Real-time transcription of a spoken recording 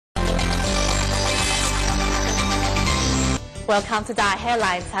Welcome to Diet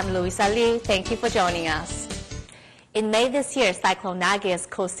Headlines. I'm Louisa Lee. Thank you for joining us. In May this year, Cyclone Nargis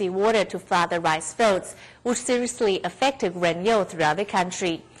caused seawater to flood the rice fields, which seriously affected grain yield throughout the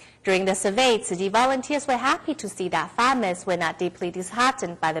country. During the survey, Tzu Chi volunteers were happy to see that farmers were not deeply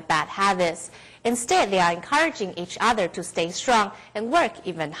disheartened by the bad harvest. Instead, they are encouraging each other to stay strong and work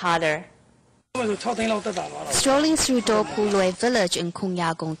even harder. Strolling through Do Pu Loi village in Khung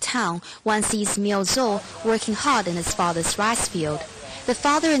Yagong town, one sees Myo Zo working hard in his father's rice field. The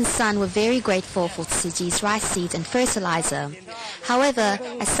father and son were very grateful for Tzu Chi's rice seeds and fertilizer. However,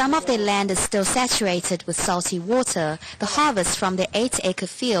 as some of their land is still saturated with salty water, the harvest from their 8-acre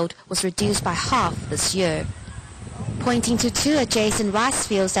field was reduced by half this year. Pointing to two adjacent rice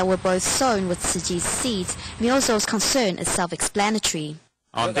fields that were both sown with Tzu Chi's seeds, Myo Zo's concern is self-explanatory.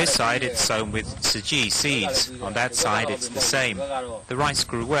 On this side it's sown with Tzu Chi seeds, on that side it's the same. The rice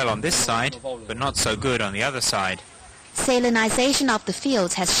grew well on this side, but not so good on the other side. Salinization of the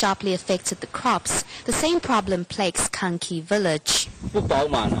fields has sharply affected the crops. The same problem plagues Kanki village.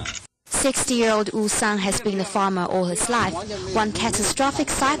 60-year-old Wu Sang has been a farmer all his life. One catastrophic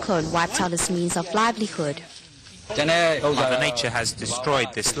cyclone wiped out his means of livelihood. Mother Nature has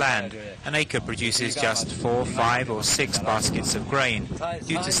destroyed this land. An acre produces just 4, 5 or 6 baskets of grain.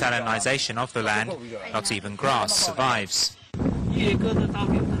 Due to salinization of the land, not even grass survives.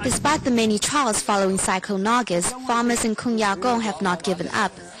 Despite the many trials following Cyclone Nargis, farmers in Khung Yagong have not given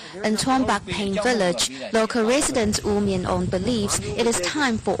up. In Tuanbak Pain village, local resident Wu Mien-on believes it is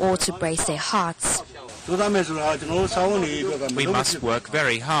time for all to brace their hearts. We must work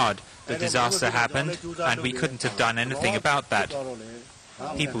very hard. The disaster happened, and we couldn't have done anything about that.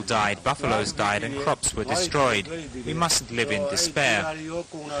 People died, buffaloes died, and crops were destroyed. We mustn't live in despair.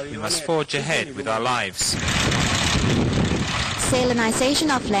 We must forge ahead with our lives.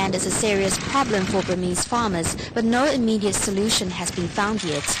 Salinization of land is a serious problem for Burmese farmers, but no immediate solution has been found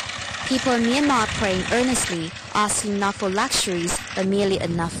yet. People in Myanmar are praying earnestly, asking not for luxuries, but merely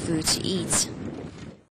enough food to eat.